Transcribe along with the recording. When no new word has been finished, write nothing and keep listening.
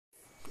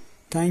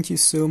Thank you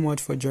so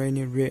much for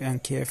joining Ray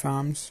and Care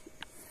Farms.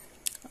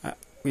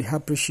 We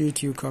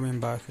appreciate you coming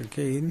back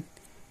again.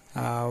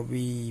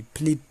 We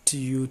plead to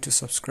you to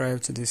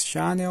subscribe to this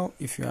channel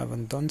if you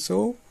haven't done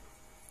so.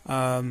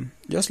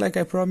 Just like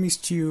I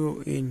promised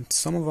you in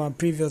some of our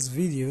previous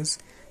videos,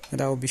 that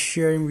I will be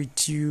sharing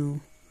with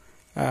you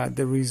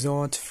the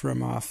result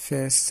from our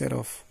first set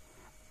of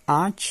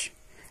arch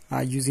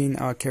using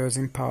our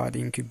kerosene-powered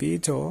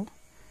incubator.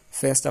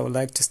 First, I would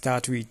like to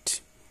start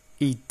with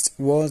it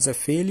was a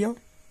failure.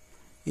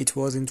 It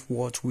wasn't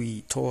what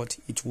we thought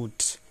it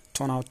would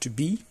turn out to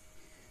be,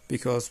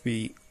 because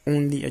we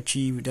only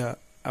achieved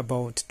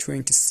about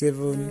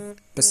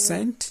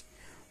 27%.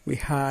 We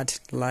had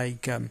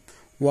like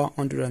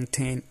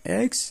 110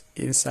 eggs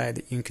inside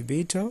the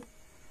incubator,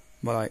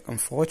 but like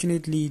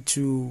unfortunately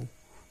two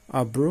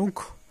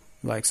broke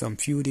like some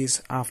few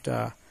days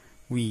after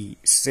we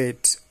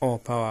set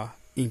up our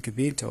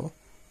incubator,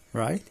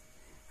 right?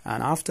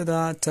 And after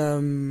that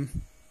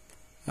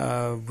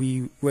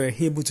we were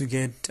able to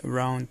get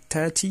around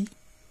 30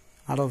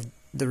 out of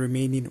the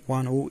remaining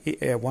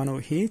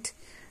 108,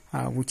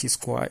 which is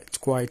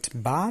quite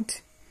bad,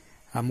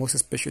 most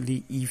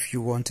especially if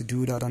you want to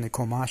do that on a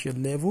commercial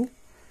level.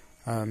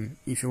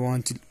 If you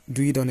want to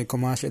do it on a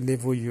commercial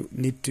level, you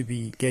need to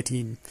be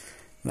getting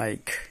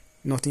like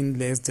nothing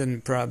less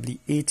than probably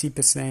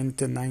 80%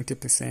 to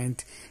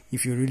 90%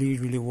 if you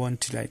really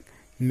want to like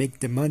make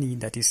the money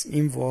that is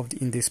involved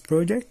in this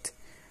project.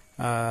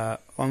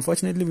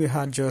 Unfortunately, we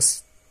had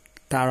just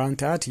around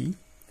 30,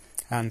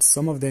 and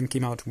some of them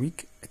came out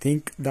weak. I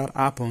think that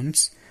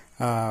happens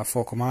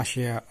for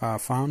commercial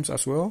farms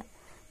as well,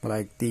 but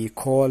like they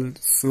call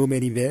so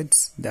many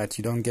beds that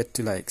you don't get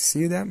to like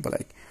see them. But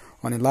like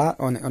on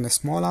a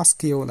smaller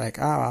scale like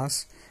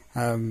ours,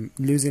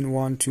 losing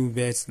 1-2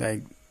 beds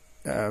like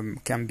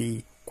can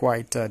be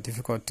quite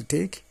difficult to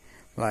take.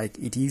 Like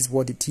it is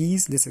what it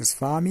is. This is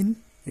farming.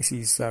 This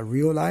is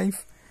real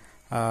life.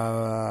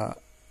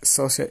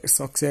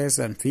 Success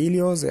and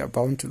failures are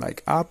bound to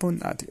like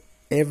happen at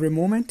every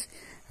moment,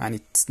 and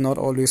it's not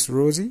always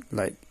rosy.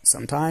 Like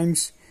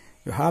sometimes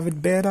you have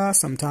it better,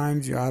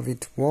 sometimes you have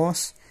it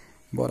worse,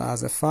 but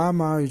as a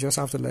farmer you just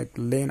have to like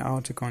learn how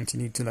to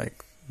continue to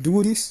like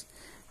do this,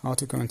 how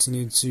to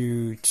continue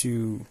to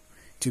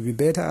be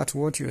better at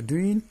what you're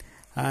doing.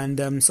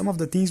 And some of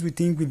the things we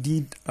think we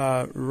did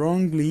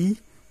wrongly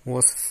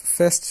was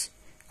first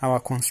our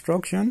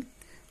construction.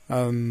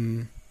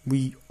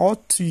 We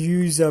ought to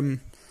use a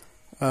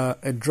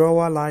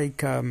drawer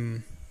like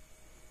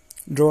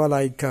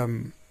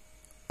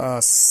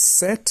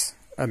set.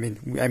 I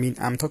mean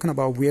I'm talking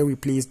about where we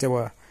placed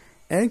our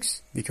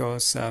eggs,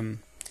 because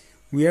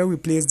where we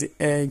placed the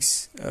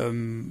eggs,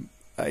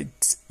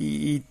 it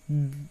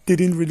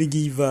didn't really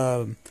give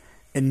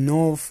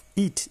enough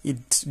heat.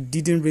 It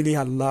didn't really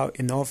allow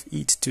enough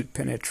heat to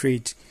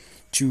penetrate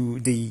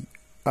to the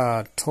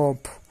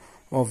top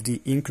of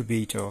the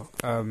incubator.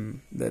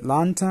 The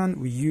lantern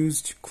we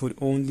used could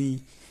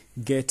only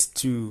get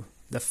to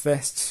the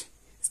first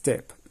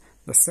step.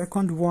 The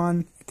second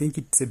one, I think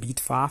it's a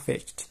bit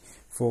far-fetched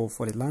for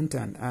the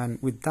lantern, and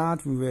with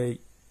that we were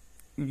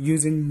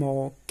using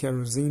more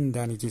kerosene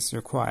than it is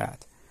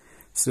required.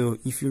 So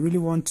if you really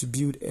want to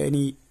build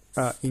any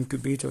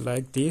incubator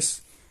like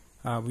this,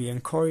 we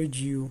encourage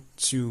you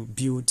to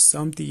build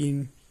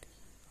something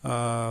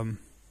that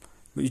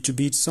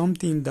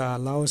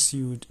allows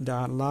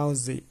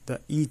the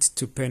heat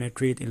to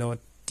penetrate a lot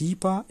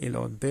deeper, a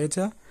lot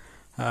better.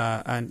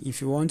 And if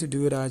you want to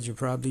do that, you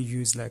probably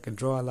use like a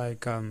drawer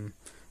like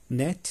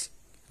net,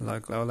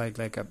 like a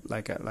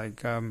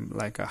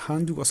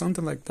handle or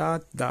something like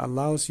that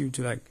allows you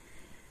to like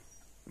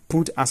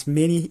put as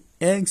many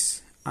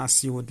eggs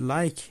as you would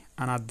like,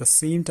 and at the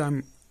same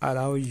time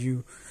allow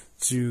you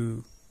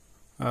to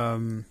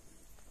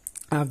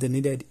have the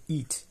needed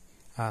heat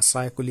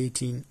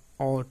circulating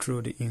all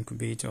through the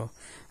incubator.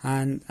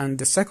 And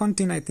the second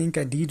thing I think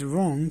I did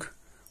wrong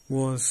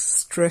was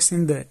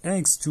stressing the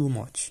eggs too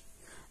much.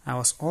 I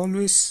was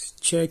always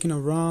checking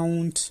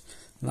around,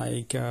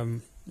 like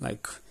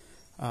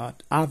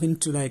having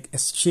to like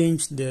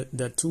exchange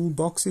the two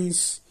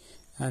boxes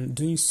and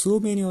doing so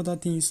many other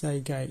things.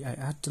 Like I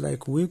had to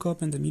like wake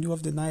up in the middle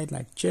of the night,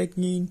 like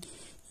checking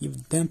if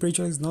the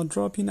temperature is not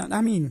dropping. And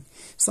I mean,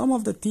 some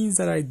of the things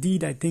that I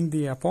did, I think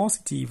they are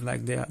positive,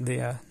 like they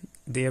are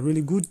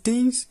really good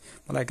things,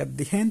 but like at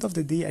the end of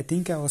the day, I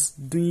think I was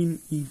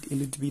doing it a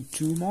little bit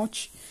too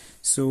much.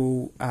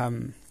 So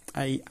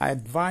I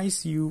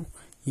advise you,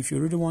 if you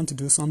really want to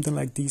do something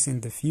like this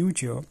in the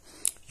future,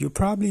 you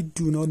probably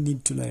do not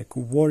need to like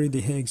worry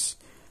the eggs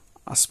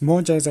as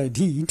much as I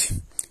did.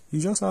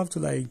 You just have to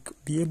like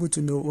be able to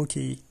know,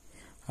 okay,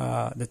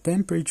 the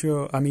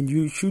temperature, I mean,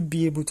 you should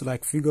be able to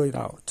like figure it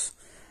out.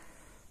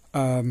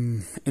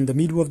 In the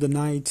middle of the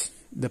night,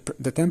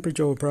 the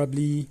temperature will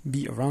probably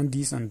be around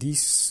this and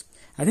this.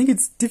 I think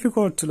it's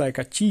difficult to like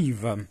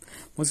achieve,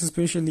 most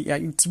especially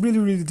it's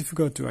really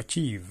difficult to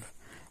achieve.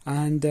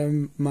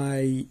 And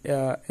my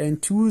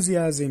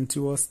enthusiasm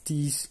towards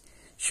this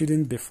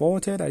shouldn't be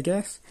faulted, I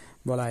guess.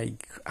 but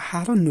like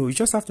I don't know, you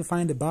just have to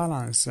find the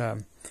balance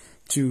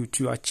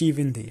to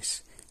achieving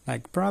this.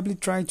 Like probably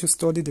try to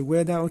study the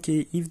weather.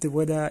 Okay, if the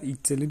weather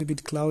it's a little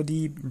bit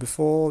cloudy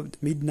before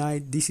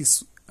midnight, this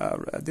is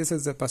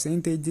the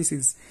percentage, this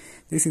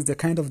is the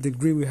kind of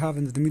degree we have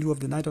in the middle of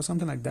the night or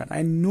something like that.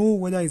 I know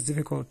weather is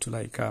difficult to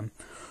like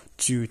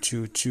to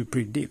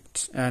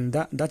predict, and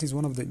that is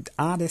one of the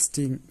hardest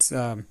things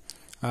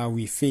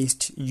we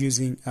faced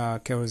using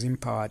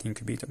kerosene-powered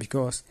incubator,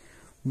 because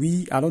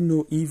I don't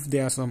know if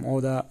there are some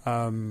other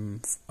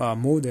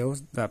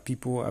models that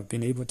people have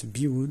been able to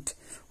build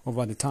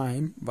over the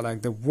time, but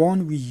like the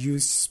one we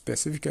used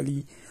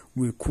specifically,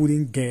 we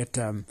couldn't get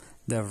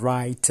the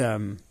right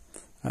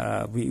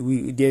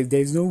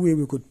there's no way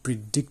we could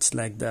predict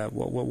like that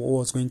what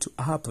was going to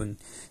happen.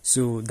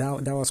 So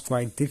that was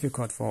quite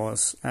difficult for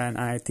us, and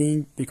I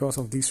think because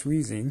of this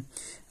reason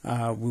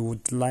we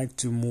would like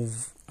to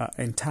move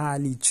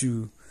entirely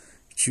to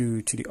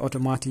the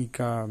automatic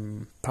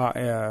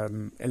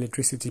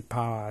electricity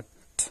powered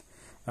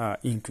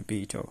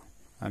incubator.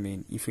 I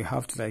mean, if we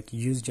have to like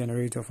use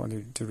generator for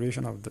the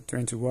duration of the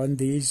 21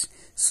 days,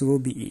 so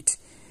be it.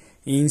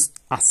 In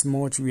as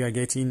much we are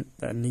getting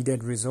the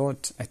needed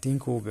result, I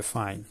think we'll be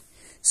fine.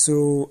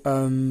 So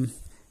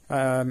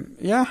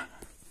yeah,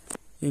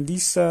 in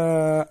this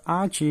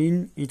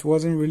arching, it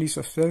wasn't really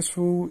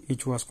successful.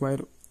 It was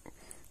quite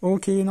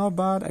okay, not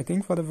bad. I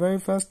think for the very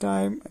first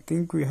time, I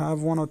think we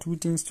have 1 or 2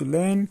 things to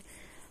learn,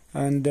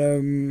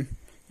 and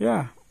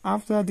yeah,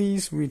 after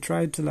this we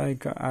tried to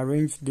like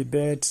arrange the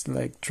beds,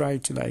 like try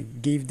to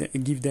like give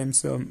them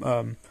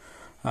some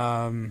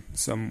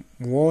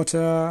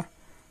water,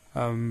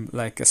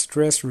 like a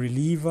stress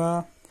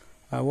reliever.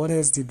 What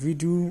else did we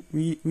do?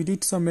 We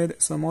did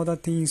some other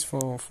things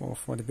for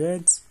the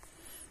beds.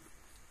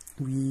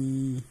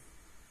 We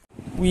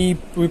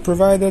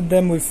provided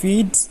them with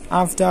feeds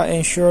after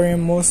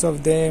ensuring most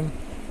of them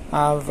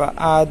have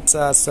had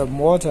some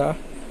water,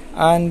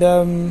 and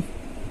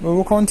we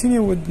will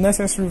continue with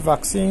necessary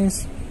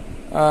vaccines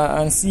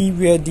and see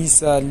where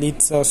this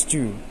leads us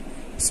to.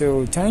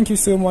 So thank you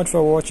so much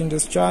for watching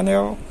this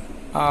channel.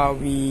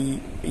 We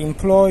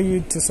implore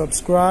you to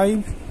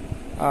subscribe.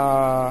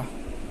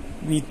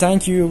 We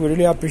thank you, we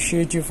really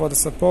appreciate you for the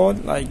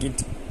support. Like,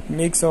 it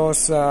makes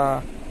us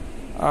to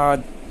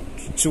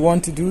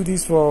want to do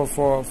this for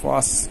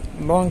as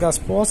long as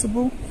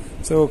possible.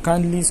 So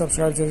kindly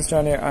subscribe to this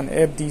channel and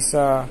help this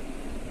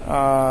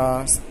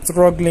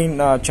struggling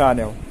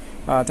channel.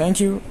 Thank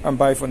you, and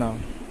bye for now.